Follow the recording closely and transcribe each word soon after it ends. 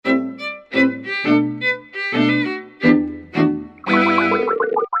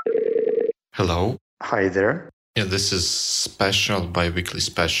Hi there. Yeah, this is special bi-weekly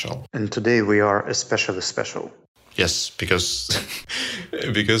special. And today we are especially special. Yes, because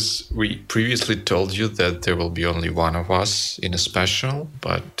we previously told you that there will be only one of us in a special,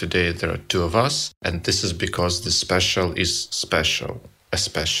 but today there are two of us, and this is because the special is special,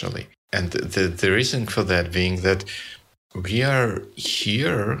 especially. And the reason for that being that we are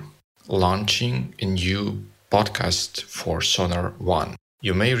here launching a new podcast for Sonar One.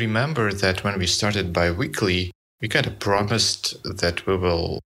 You may remember that when we started bi-weekly, we kind of promised that we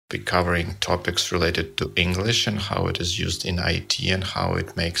will be covering topics related to English and how it is used in IT and how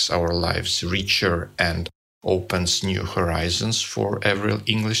it makes our lives richer and opens new horizons for every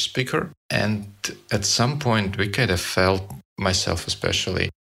English speaker. And at some point, we kind of felt, myself especially,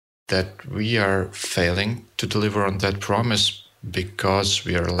 that we are failing to deliver on that promise because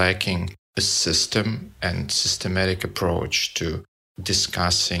we are lacking a system and systematic approach to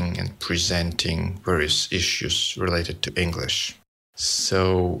discussing and presenting various issues related to English.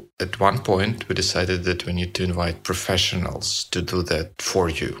 So at one point, we decided that we need to invite professionals to do that for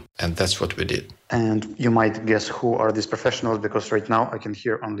you. And that's what we did. And you might guess who are these professionals, because right now I can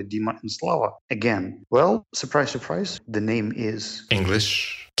hear only Dima and Slava again. Well, surprise, surprise, the name is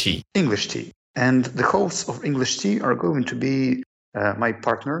English Tea. English Tea. And the hosts of English Tea are going to be my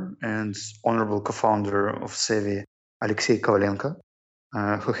partner and honorable co-founder of Sevi, Alexey Kovalenko,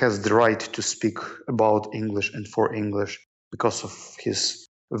 who has the right to speak about English and for English because of his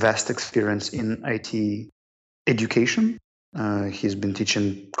vast experience in IT education. He's been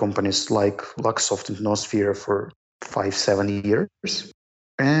teaching companies like Luxsoft and Nosphere for 5-7 years.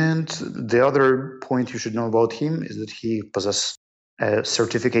 And the other point you should know about him is that he possesses a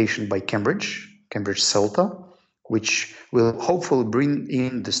certification by Cambridge CELTA, which will hopefully bring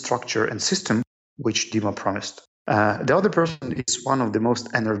in the structure and system which Dima promised. The other person is one of the most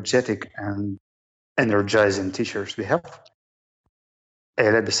energetic and energizing teachers we have,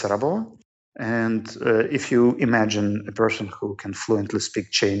 Elia Bessarabova. And if you imagine a person who can fluently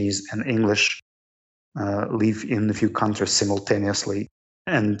speak Chinese and English, live in a few countries simultaneously,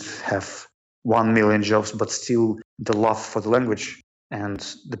 and have 1 million jobs, but still the love for the language, and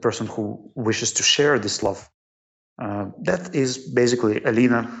the person who wishes to share this love, that is basically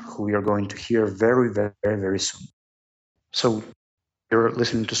Alina, who we are going to hear very, very, very soon. So you're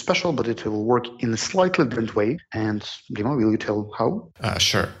listening to Special, but it will work in a slightly different way. And Dima, will you tell how?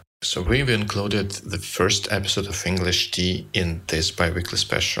 Sure. So we've included the first episode of English Tea in this bi-weekly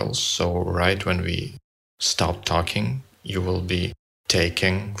special. So right when we stop talking, you will be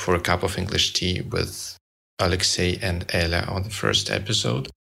taking for a cup of English tea with Alexey and Ella on the first episode.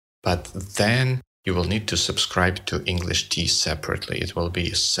 But then you will need to subscribe to English Tea separately. It will be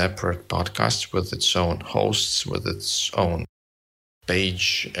a separate podcast with its own hosts, with its own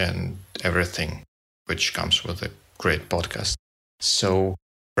page and everything, which comes with a great podcast. So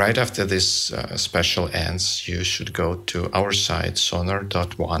right after this special ends, you should go to our site,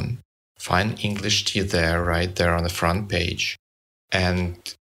 sonar.one, find English Tea there, right there on the front page,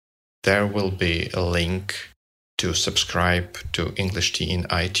 and there will be a link to subscribe to English Tea in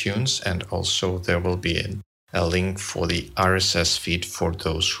iTunes, and also there will be a link for the RSS feed for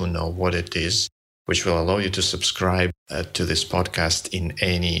those who know what it is, which will allow you to subscribe to this podcast in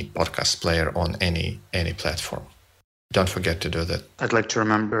any podcast player on any platform. Don't forget to do that. I'd like to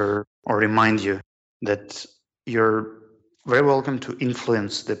remember or remind you that you're very welcome to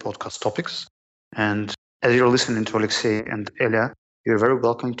influence the podcast topics. And as you're listening to Alexey and Elia, you're very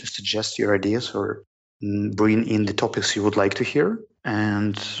welcome to suggest your ideas or bring in the topics you would like to hear.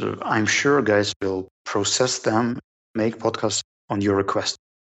 And I'm sure guys will process them, make podcasts on your request.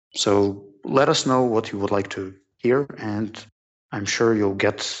 So let us know what you would like to hear, and I'm sure you'll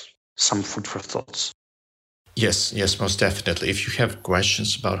get some food for thoughts. Yes, most definitely. If you have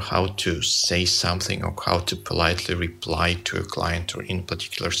questions about how to say something or how to politely reply to a client or in a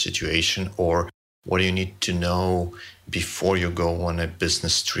particular situation, or what do you need to know before you go on a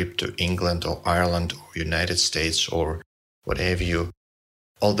business trip to England or Ireland or United States or what have you,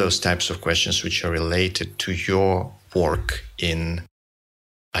 all those types of questions which are related to your work in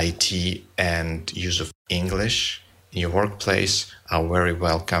IT and use of English in your workplace are very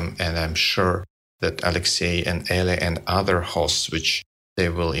welcome, and I'm sure that Alexey and Ele and other hosts which they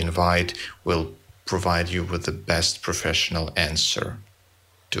will invite will provide you with the best professional answer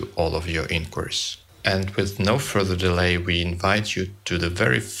to all of your inquiries. And with no further delay, we invite you to the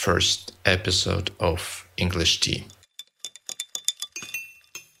very first episode of English Tea.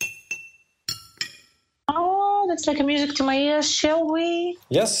 Oh, sounds like a music to my ears. Shall we?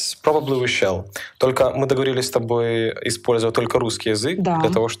 Yes, probably we shall. Только мы договорились с тобой использовать только русский язык для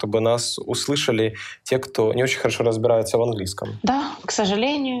того, чтобы нас услышали те, кто не очень хорошо разбирается в английском. Да, к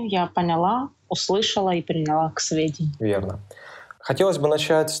сожалению, я поняла, услышала и приняла к сведению. Верно. Хотелось бы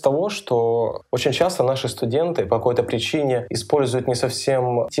начать с того, что очень часто наши студенты по какой-то причине используют не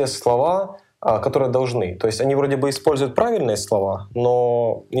совсем те слова, которые должны. То есть они вроде бы используют правильные слова,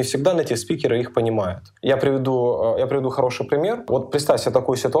 но не всегда native спикеры их понимают. Я приведу хороший пример. Вот представь себе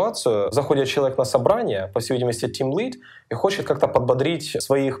такую ситуацию. Заходит человек на собрание, по всей видимости, team lead, и хочет как-то подбодрить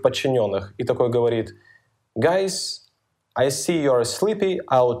своих подчиненных. И такой говорит: «Guys, I see you are sleepy,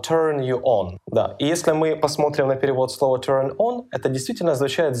 I'll turn you on». Да. И если мы посмотрим на перевод слова turn on, это действительно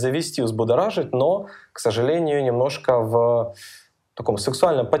означает завести, взбудоражить, но, к сожалению, немножко в таком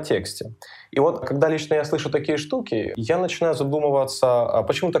сексуальном подтексте. И вот, когда лично я слышу такие штуки, я начинаю задумываться,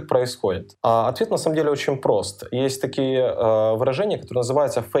 почему так происходит. А ответ на самом деле очень прост. Есть такие выражения, которые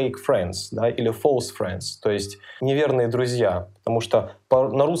называются fake friends, да, или false friends, то есть неверные друзья, потому что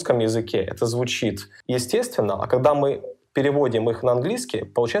на русском языке это звучит естественно, а когда мы переводим их на английский,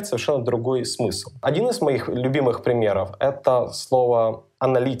 получается совершенно другой смысл. Один из моих любимых примеров — это слово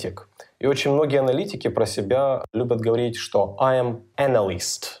 «аналитик». И очень многие аналитики про себя любят говорить, что I am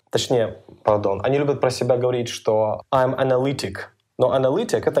analyst. Они любят про себя говорить, что I'm analytic. Но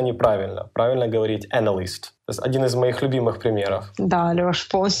analytic — это неправильно. Правильно говорить analyst. То есть один из моих любимых примеров. Да, Лёш,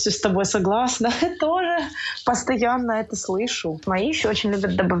 полностью с тобой согласна. Тоже постоянно это слышу. Мои еще очень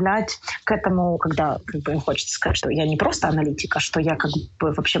любят добавлять к этому, когда им хочется сказать, что я не просто аналитик, а что я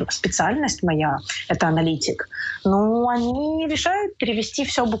вообще специальность моя — это аналитик. Ну, они решают перевести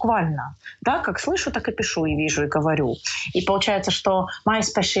все буквально. Да, как слышу, так и пишу, и вижу, и говорю. И получается, что my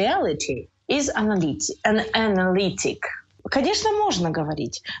specialty is analytic. Конечно, можно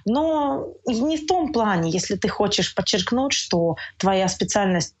говорить, но не в том плане, если ты хочешь подчеркнуть, что твоя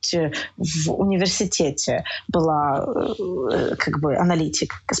специальность в университете была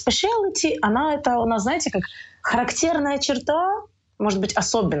аналитик. Specialty, это у нас, знаете, как характерная черта, может быть,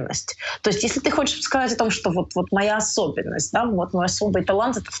 особенность. То есть, если ты хочешь сказать о том, что вот моя особенность, да, вот мой особый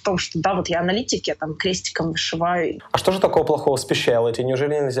талант — это в том, что да, вот я аналитик, я там крестиком вышиваю. А что же такого плохого specialty?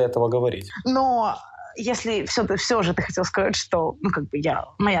 Неужели нельзя этого говорить? Но если все же ты хотел сказать, что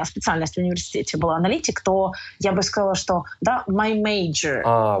моя специальность в университете была аналитик, то я бы сказала, что да, my major.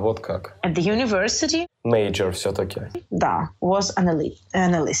 Вот как. At the university. Major все-таки. Да, was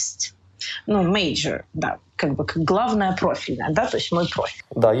analyst. Major, да, как главное профильное, да, то есть мой профиль.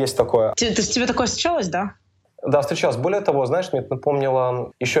 Да, есть такое. Тебе такое встречалось, да? Да, встречалась. Более того, знаешь, мне это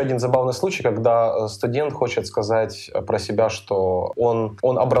напомнило еще один забавный случай, когда студент хочет сказать про себя, что он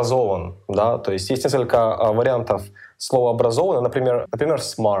образован, да, то есть есть несколько вариантов слова «образованный», например,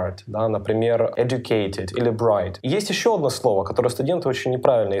 smart, да, например, educated или bright. И есть еще одно слово, которое студенты очень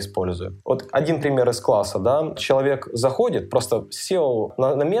неправильно используют. Вот один пример из класса, да, человек заходит, просто сел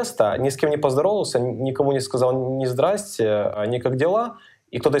на место, ни с кем не поздоровался, никому не сказал ни «здрасте», ни «как дела»,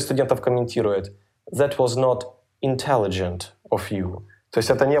 и кто-то из студентов комментирует: «That was not intelligent of you». То есть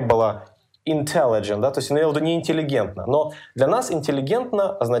это не было intelligent, да, то есть имел в виду не интеллигентно. Но для нас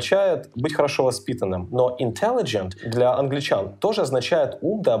интеллигентно означает быть хорошо воспитанным. Но intelligent для англичан тоже означает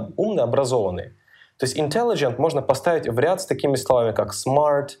умный, образованный. То есть intelligent можно поставить в ряд с такими словами, как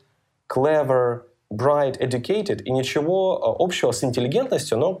smart, clever, bright, educated, и ничего общего с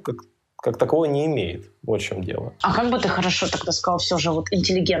интеллигентностью, но как такового не имеет. Вот в чем дело. А как бы ты хорошо тогда сказал все же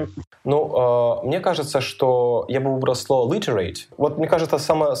интеллигентно? Мне кажется, что я бы выбрал слово literate. Вот мне кажется,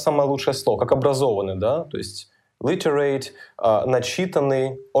 самое лучшее слово, как образованный, да, то есть literate,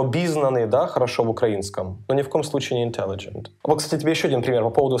 начитанный, обизнанный, да, хорошо в украинском, но ни в коем случае не intelligent. Вот, кстати, тебе еще один пример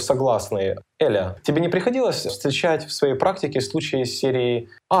по поводу согласные. Эля, тебе не приходилось встречать в своей практике случаи из серии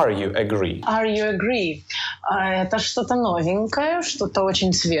 «Are you agree?» «Are you agree?» Это что-то новенькое, что-то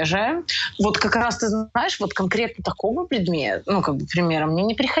очень свежее. Вот как раз ты знаешь, вот конкретно такого примера мне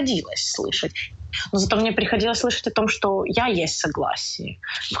не приходилось слышать. Но зато мне приходилось слышать о том, что я есть согласие.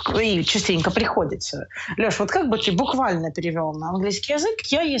 И частенько приходится. Лёш, вот как бы ты буквально перевел на английский язык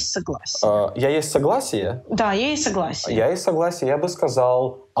 «я есть согласие»? Я есть согласие? Да, я есть согласие. Я есть согласие, я бы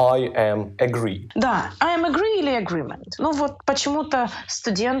сказал I am agree. Да, I am agree или agreement. Вот почему-то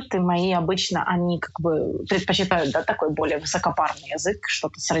студенты мои обычно, они предпочитают, да, такой более высокопарный язык,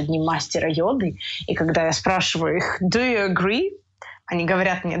 что-то сродни мастера йоды. И когда я спрашиваю их «do you agree?», они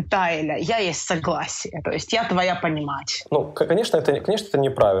говорят мне: да, Эля, я есть согласие, то есть я твоя понимать. Конечно, это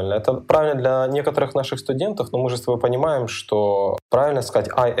неправильно. Это правильно для некоторых наших студентов, но мы же с тобой понимаем, что правильно сказать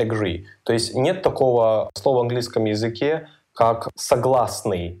I agree. То есть нет такого слова в английском языке, как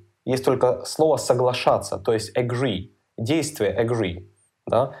согласный. есть только слово «соглашаться», то есть agree, действие agree.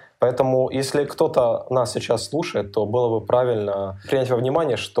 Да? Поэтому, если кто-то нас сейчас слушает, то было бы правильно принять во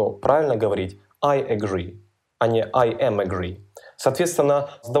внимание, что правильно говорить I agree, а не I am agree. Соответственно,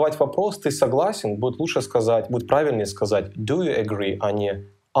 задавать вопрос «ты согласен» будет лучше сказать, будет правильнее сказать «do you agree», а не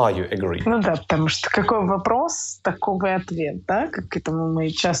 «are you agree». Ну да, потому что какой вопрос, такой и ответ, да, как этому мы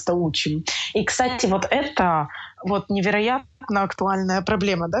часто учим. И, кстати, вот это вот невероятно актуальная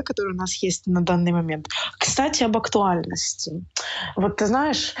проблема, да, которая у нас есть на данный момент. Кстати, об актуальности. Вот ты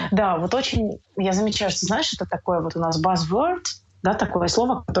знаешь, да, вот очень, я замечаю, что, знаешь, это такое вот у нас buzzword, да, такое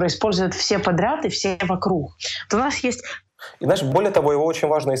слово, которое используют все подряд и все вокруг. Вот у нас есть... И, знаешь, более того, его очень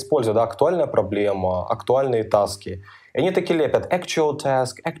важно использовать. Да? Актуальная проблема, актуальные таски. И они такие лепят actual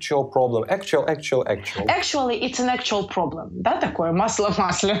task, actual problem, actual. Actually, it's an actual problem. Да, такое масло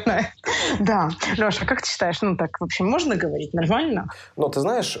масляное. Да. Леша, как ты считаешь, ну так вообще можно говорить нормально? Ну, ты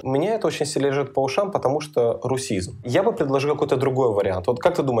знаешь, мне это очень сильно лежит по ушам, потому что русизм. Я бы предложил какой-то другой вариант. Вот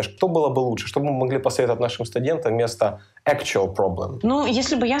как ты думаешь, кто было бы лучше? Что бы мы могли посоветовать нашим студентам вместо actual problem? Ну,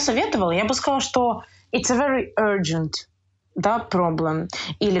 если бы я советовала, я бы сказала, что it's a very urgent, да, problem,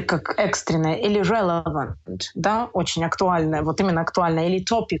 или как экстренное, или relevant, да, очень актуальное, вот именно актуальное, или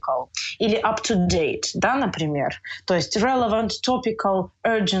topical, или up to date, да, например. То есть relevant, topical,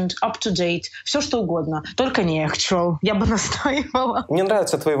 urgent, up to date, все что угодно, только не actual. Я бы настаивала. Мне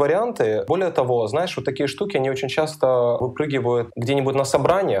нравятся твои варианты. Более того, знаешь, вот такие штуки, они очень часто выпрыгивают где-нибудь на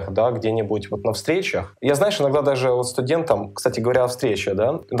собраниях, да, где-нибудь вот на встречах. Я, знаешь, иногда даже вот студентам, кстати говоря, о встрече,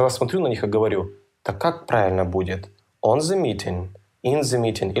 да, иногда смотрю на них и говорю, так как правильно будет? On the meeting, in the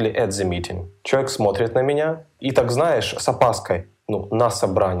meeting или at the meeting. Человек смотрит на меня и так, знаешь, с опаской, ну, на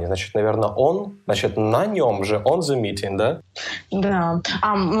собрании, значит, наверное, он, значит, на нем же on the meeting, да? Да.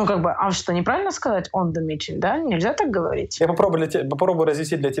 Ну, как бы, а что, неправильно сказать on the meeting, да? Нельзя так говорить? Я попробую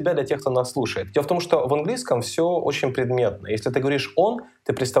разъяснить для тебя, для тех, кто нас слушает. Дело в том, что в английском все очень предметно. Если ты говоришь on,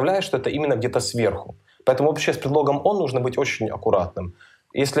 ты представляешь, что это именно где-то сверху. Поэтому вообще с предлогом on нужно быть очень аккуратным.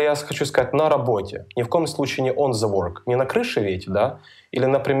 Если я хочу сказать «на работе», ни в коем случае не «on the work», не на крыше ведь, да? Или,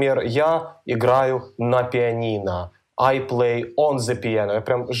 например, «я играю на пианино», «I play on the piano». Я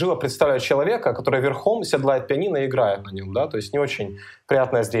прям живо представляю человека, который верхом седлает пианино и играет на нем, да? То есть не очень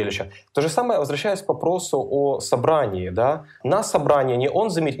приятное зрелище. То же самое, возвращаясь к вопросу о собрании, да? На собрании не on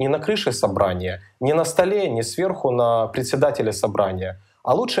the meeting, не на крыше собрания, не на столе, не сверху на председателе собрания,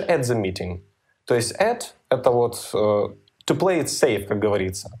 а лучше at the meeting. То есть at — это вот... to play it safe, как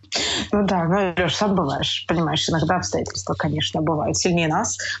говорится. Ну да, ну, Леш, сам бываешь, понимаешь, иногда обстоятельства, конечно, бывают сильнее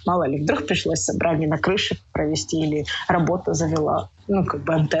нас. Мало ли, вдруг пришлось собрание на крыше провести или работа завела, ну, как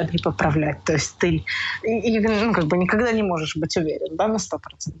бы антенны поправлять. То есть ты, ну, как бы никогда не можешь быть уверен, да, на 100%.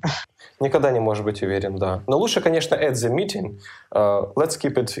 Никогда не можешь быть уверен, да. Но лучше, конечно, at the meeting. Let's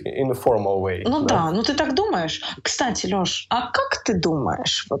keep it in a formal way. Ну да, ну ты так думаешь. Кстати, Леш, а как ты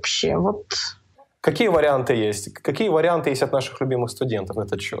думаешь вообще, вот... Какие варианты есть? Какие варианты есть от наших любимых студентов на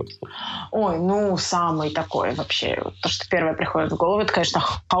этот счет? Ой, ну, самый такой вообще. То, что первое приходит в голову, это, конечно,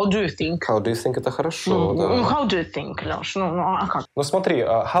 how do you think? How do you think — это хорошо, да. Ну, how do you think, Леш? Ну, а как? Ну, смотри,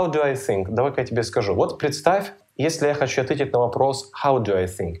 how do I think? Давай-ка я тебе скажу. Вот представь, если я хочу ответить на вопрос how do I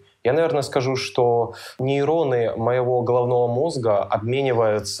think, я, наверное, скажу, что нейроны моего головного мозга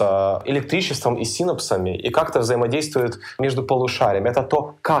обмениваются электричеством и синапсами и как-то взаимодействуют между полушариями. Это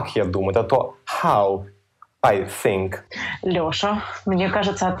то, как я думаю, это то how I think. Леша, мне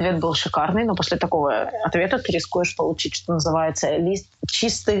кажется, ответ был шикарный, но после такого ответа ты рискуешь получить, что называется, лист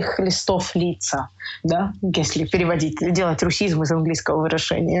чистых листов лица, да, если переводить, делать русизм из английского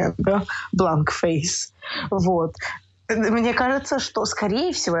выражения, да, blank face, вот. Мне кажется, что,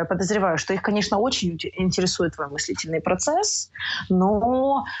 скорее всего, я подозреваю, что их, конечно, очень интересует твой мыслительный процесс,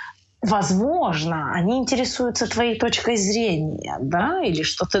 но, возможно, они интересуются твоей точкой зрения, да, или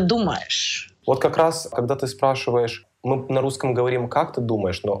что ты думаешь. Вот как раз, когда ты спрашиваешь, мы на русском говорим «как ты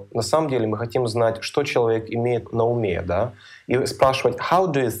думаешь?», но на самом деле мы хотим знать, что человек имеет на уме, да, и спрашивать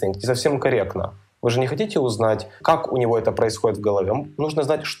 «how do you think?» не совсем корректно. Вы же не хотите узнать, как у него это происходит в голове. Нужно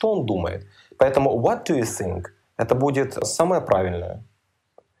знать, что он думает. Поэтому «what do you think?» это будет самое правильное.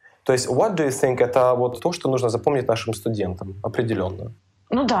 То есть what do you think — это вот то, что нужно запомнить нашим студентам определенно.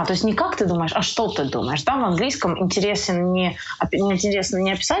 Ну да, то есть не как ты думаешь, а что ты думаешь. Да, в английском интересно не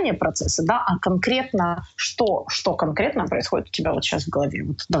описание процесса, да, а конкретно что конкретно происходит у тебя вот сейчас в голове.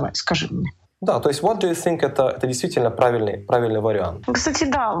 Вот давай, скажи мне. Да, то есть what do you think — это действительно правильный вариант. Кстати,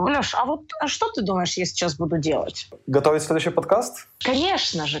 да, Леш, а вот что ты думаешь, я сейчас буду делать? Готовить следующий подкаст?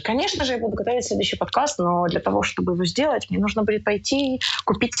 Конечно же, я буду готовить следующий подкаст, но для того, чтобы его сделать, мне нужно будет пойти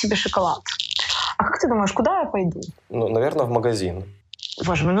купить себе шоколад. А как ты думаешь, куда я пойду? Ну, наверное, в магазин.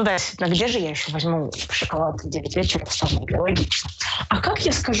 Боже мой, ну да, действительно, где же я еще возьму шоколад в 9 вечера в самом деле? Логично. А как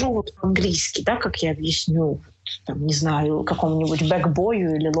я скажу вот по-английски, да, как я объясню, там, не знаю, какому-нибудь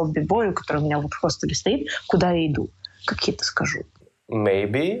бэкбою или лобби-бою, который у меня вот в хостеле стоит, куда я иду? Как я это скажу?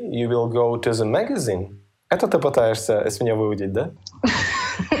 Maybe you will go to the magazine. Это ты пытаешься из меня выудить, да?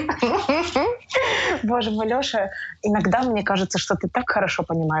 Боже мой, Лёша, иногда мне кажется, что ты так хорошо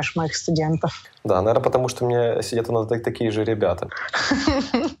понимаешь моих студентов. Да, наверное, потому что у меня сидят у нас такие же ребята.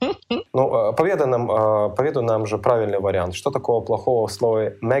 Ну, поведай нам же правильный вариант. Что такого плохого в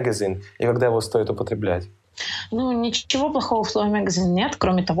слове magazine и когда его стоит употреблять? Ну, ничего плохого в слове magazine нет,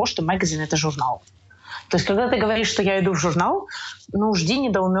 кроме того, что magazine — это журнал. То есть, когда ты говоришь, что я иду в журнал, ну, жди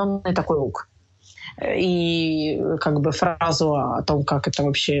недоуменный такой лук. И как бы фразу о том, как это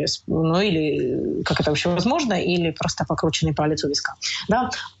вообще, ну, или как это вообще возможно, или просто покрученный палец у виска. Да?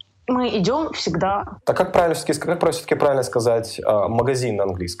 Мы идем всегда... Так как все-таки правильно сказать магазин на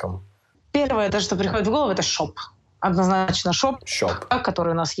английском? Первое, то, что приходит в голову, это shop. Однозначно шоп,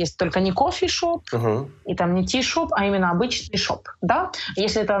 который у нас есть, только не кофе-шоп, и там не ти-шоп, а именно обычный шоп. Да?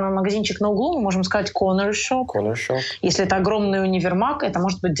 Если это магазинчик на углу, мы можем сказать corner shop. Если это огромный универмаг, это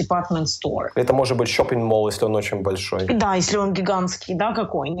может быть department store. Это может быть shopping-молл, если он очень большой. Да, если он гигантский, да,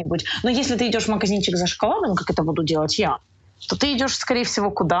 какой-нибудь. Но если ты идешь в магазинчик за шоколадом, как это буду делать я, то ты идешь, скорее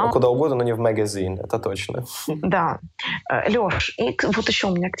всего, куда? Ну, куда угодно, но не в магазин, это точно. Да. Лёш, и вот еще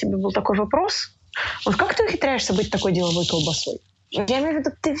у меня к тебе был такой вопрос. Вот как ты ухитряешься быть такой деловой колбасой? Я имею в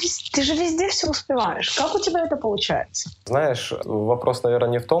виду, ты же везде все успеваешь. Как у тебя это получается? Знаешь, вопрос, наверное,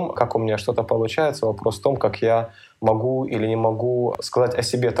 не в том, как у меня что-то получается, вопрос в том, как я могу или не могу сказать о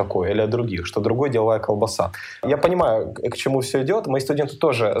себе такое или о других, что другой деловая колбаса. Я понимаю, к чему все идет. Мои студенты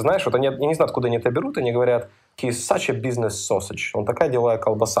тоже, знаешь, вот я не знаю, откуда они это берут, они говорят, he's such a business sausage. Он такая деловая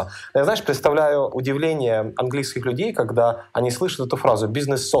колбаса. Я, знаешь, представляю удивление английских людей, когда они слышат эту фразу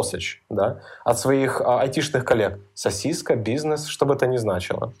business sausage, да, от своих айтишных коллег. Сосиска, бизнес, что бы это ни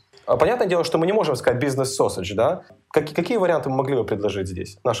значило. Понятное дело, что мы не можем сказать business sausage, да? Какие варианты мы могли бы предложить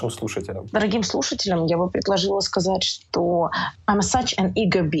здесь нашим слушателям? Дорогим слушателям я бы предложила сказать, что I'm such an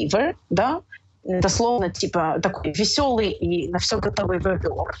eager beaver, да? Дословно, типа, такой веселый и на все готовый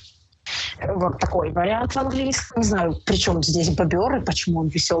бобер. Вот такой вариант в английском. Не знаю, при чем здесь бобер и почему он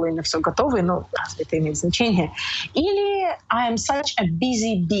веселый и на все готовый, но разве это имеет значение. Или I am such a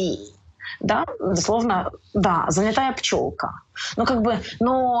busy bee. Да, дословно, да, занятая пчелка.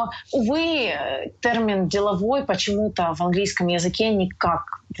 Но, увы, термин «деловой» почему-то в английском языке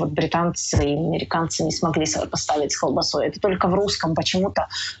никак вот британцы и американцы не смогли сопоставить с колбасой. Это только в русском почему-то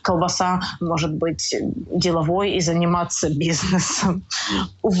колбаса может быть деловой и заниматься бизнесом.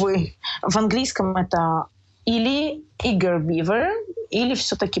 Увы. В английском это или eager beaver, или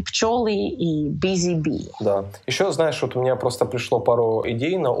все-таки пчелы и busy bee. Да. Еще, знаешь, вот у меня просто пришло пару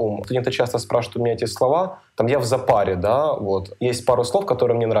идей на ум. Студенты часто спрашивают у меня эти слова. Там я в запаре, да, вот. Есть пару слов,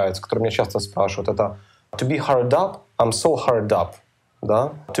 которые мне нравятся, которые меня часто спрашивают. Это to be hard up, I'm so hard up,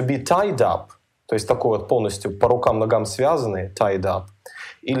 да. To be tied up, то есть такой вот полностью по рукам, ногам связанный, tied up.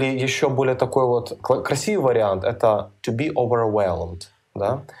 Или еще более такой вот красивый вариант, это to be overwhelmed,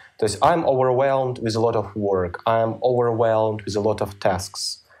 да. То есть I'm overwhelmed with a lot of work. I'm overwhelmed with a lot of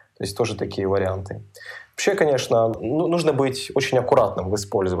tasks. То есть тоже такие варианты. Вообще, конечно, нужно быть очень аккуратным в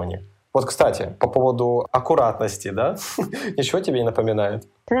использовании. Вот, кстати, по поводу аккуратности, да? Ничего тебе не напоминает?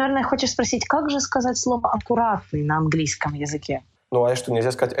 Ты, наверное, хочешь спросить, как же сказать слово «аккуратный» на английском языке? Ну, а что,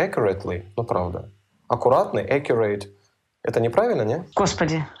 нельзя сказать accurately? Ну, правда. Аккуратный, accurate. Это неправильно, не?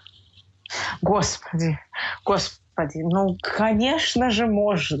 Господи. Ну, конечно же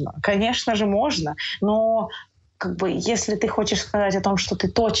можно, но как бы если ты хочешь сказать о том, что ты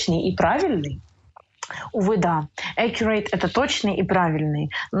точный и правильный, увы, да. Accurate — это точный и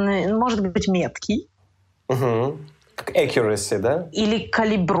правильный. Может быть, меткий. Угу. Как accuracy, да? Или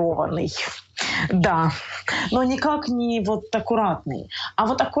калиброванный. Да. Но никак не вот аккуратный. А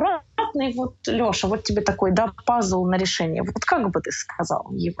вот аккуратный, вот, Лёша, вот тебе такой, да, пазл на решение. Вот как бы ты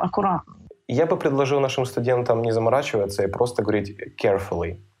сказал, аккуратный? Я бы предложил нашим студентам не заморачиваться и просто говорить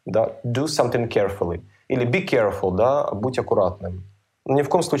carefully, да, do something carefully. Или be careful, да, будь аккуратным. Ни в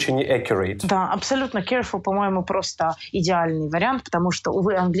коем случае не accurate. Да, абсолютно careful, по-моему, просто идеальный вариант, потому что,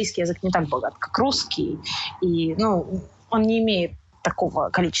 увы, английский язык не так богат, как русский. И, он не имеет такого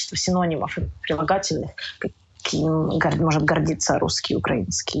количества синонимов и прилагательных, каким может гордиться русский и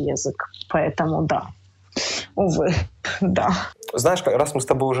украинский язык. Поэтому, да, Увы, да. Знаешь, раз мы с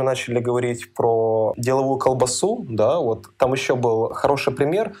тобой уже начали говорить про деловую колбасу, да, вот там еще был хороший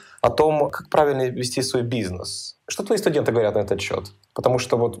пример о том, как правильно вести свой бизнес. Что твои студенты говорят на этот счет? Потому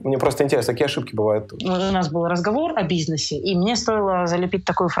что вот мне просто интересно, какие ошибки бывают тут. У нас был разговор о бизнесе, и мне стоило залепить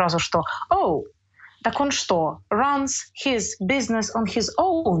такую фразу, что «Oh, так он что, runs his business on his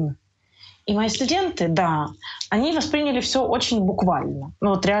own?» И мои студенты, да, они восприняли все очень буквально.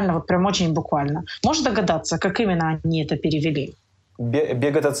 Ну вот реально, вот прям очень буквально. Можешь догадаться, как именно они это перевели?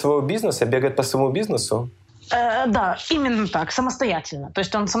 Бегает от своего бизнеса, бегает по своему бизнесу? Да, именно так, самостоятельно. То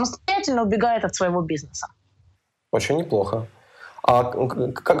есть он самостоятельно убегает от своего бизнеса. Очень неплохо. А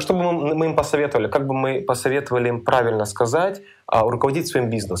что бы мы им посоветовали? Как бы мы посоветовали им правильно сказать, руководить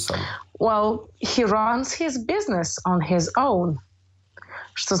своим бизнесом? Well, he runs his business on his own.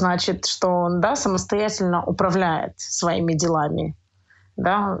 Что значит, что он, да, самостоятельно управляет своими делами,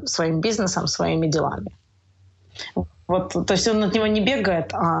 да, своим бизнесом, своими делами. Вот, то есть он от него не бегает,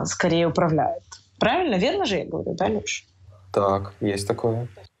 а скорее управляет. Правильно, верно же я говорю, да, Леш? Так, есть такое.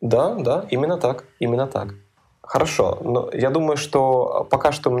 Да, именно так. Хорошо. Но я думаю, что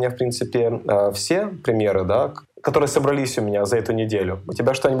пока что у меня, в принципе, все примеры, да, которые собрались у меня за эту неделю. У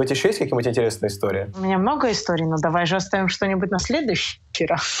тебя что-нибудь еще есть, какие-нибудь интересные истории? У меня много историй, но давай же оставим что-нибудь на следующий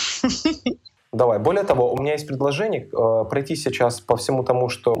раз. Давай. Более того, у меня есть предложение пройти сейчас по всему тому,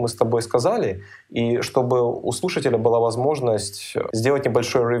 что мы с тобой сказали, и чтобы у слушателя была возможность сделать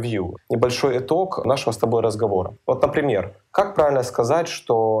небольшой ревью, небольшой итог нашего с тобой разговора. Вот, например, как правильно сказать,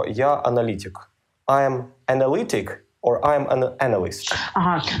 что я аналитик? I'm analytic or I'm an analyst?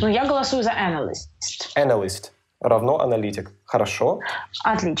 Ага, ну я голосую за analyst. Analyst равно аналитик. Хорошо.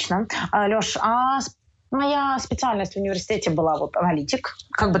 Отлично. Лёш, моя специальность в университете была вот аналитик.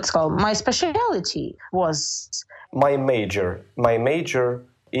 Как бы ты сказал, my specialty was... My major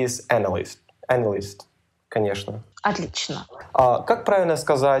is analyst. Analyst, конечно. Отлично. Как правильно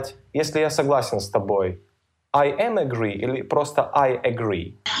сказать, если я согласен с тобой? I am agree или просто I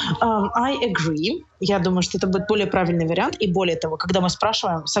agree? I agree. Я думаю, что это будет более правильный вариант. И более того, когда мы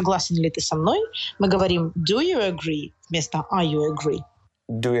спрашиваем, согласен ли ты со мной, мы говорим do you agree вместо are you agree.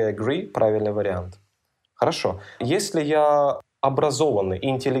 Do you agree? Правильный вариант. Хорошо. Если я образованный и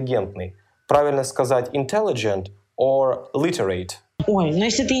интеллигентный, правильно сказать intelligent or literate? Ой, но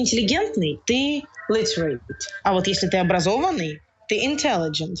если ты интеллигентный, ты literate. А вот если ты образованный, ты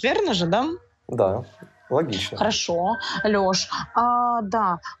intelligent. Верно же, да? Да. Логично. Хорошо, Лёш.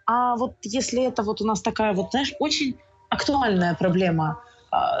 Да. А вот если это вот у нас такая вот, знаешь, очень актуальная проблема,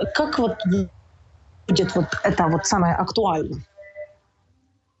 как вот будет вот это вот самое актуальное?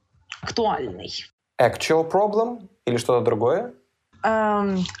 Актуальный. Actual problem или что-то другое?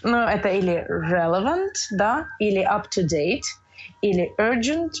 Ну, это или relevant, да, или up to date, или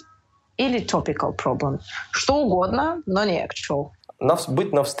urgent, или topical problem. Что угодно, но не actual.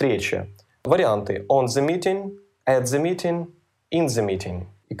 Быть на встрече. Варианты on the meeting, at the meeting, in the meeting.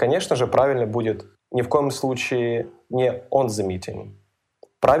 И, конечно же, правильный будет ни в коем случае не on the meeting.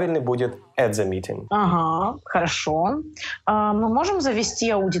 Правильный будет at the meeting. Ага, хорошо. Мы можем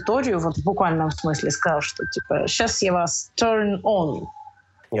завести аудиторию, вот в буквальном смысле сказал, что типа сейчас я вас turn on.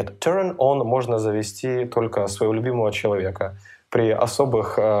 Нет, turn on можно завести только своего любимого человека при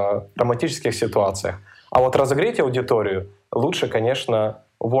особых романтических ситуациях. А вот разогреть аудиторию лучше, конечно,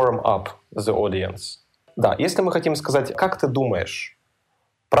 warm up the audience. Да, если мы хотим сказать «как ты думаешь»,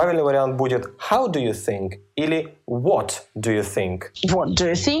 правильный вариант будет «how do you think» или «what do you think». What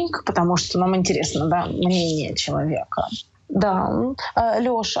do you think? Потому что нам интересно, да, мнение человека. Да.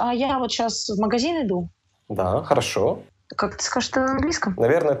 Лёш, а я вот сейчас в магазин иду. Да, хорошо. Как ты скажешь это на английском?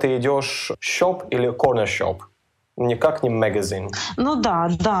 Наверное, ты идешь shop или corner shop. Никак не магазин. Ну да.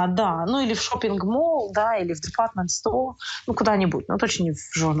 Ну или в шоппинг-молл, да, или в department store. Ну куда-нибудь. Но точно не в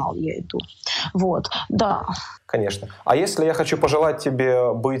журнал я иду. Вот, да. Конечно. А если я хочу пожелать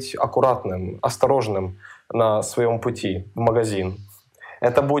тебе быть аккуратным, осторожным на своем пути в магазин,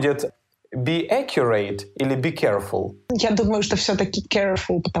 это будет be accurate или be careful? Я думаю, что все-таки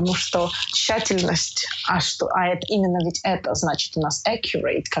careful, потому что тщательность, это именно ведь это значит у нас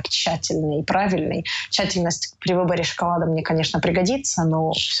accurate, как тщательный и правильный. Тщательность при выборе шоколада мне, конечно, пригодится,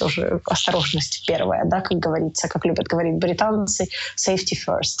 но все же осторожность первая, да, как говорится, как любят говорить британцы, safety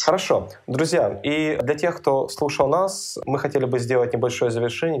first. Хорошо. Друзья, и для тех, кто слушал нас, мы хотели бы сделать небольшое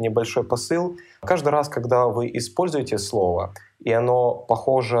завершение, небольшой посыл. Каждый раз, когда вы используете слово, и оно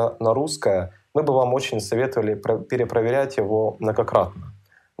похоже на русское, мы бы вам очень советовали перепроверять его многократно.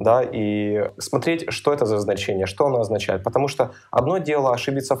 да, и смотреть, что это за значение, что оно означает. Потому что одно дело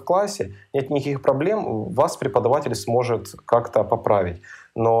ошибиться в классе, нет никаких проблем, вас преподаватель сможет как-то поправить.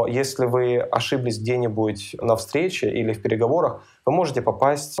 Но если вы ошиблись где-нибудь на встрече или в переговорах, вы можете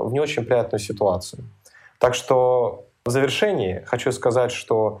попасть в не очень приятную ситуацию. Так что в завершении хочу сказать,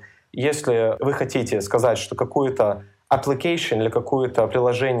 что если вы хотите сказать, что какую-то application или какое-то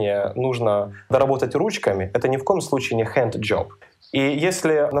приложение нужно доработать ручками, это ни в коем случае не hand job. И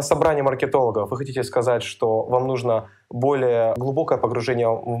если на собрании маркетологов вы хотите сказать, что вам нужно более глубокое погружение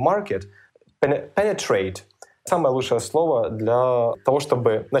в маркет, penetrate — самое лучшее слово для того,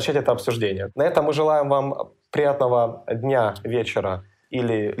 чтобы начать это обсуждение. На этом мы желаем вам приятного дня, вечера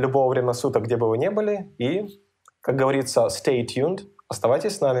или любого времени суток, где бы вы ни были. И, как говорится, stay tuned.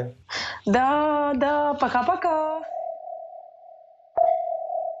 Оставайтесь с нами. Да, пока-пока.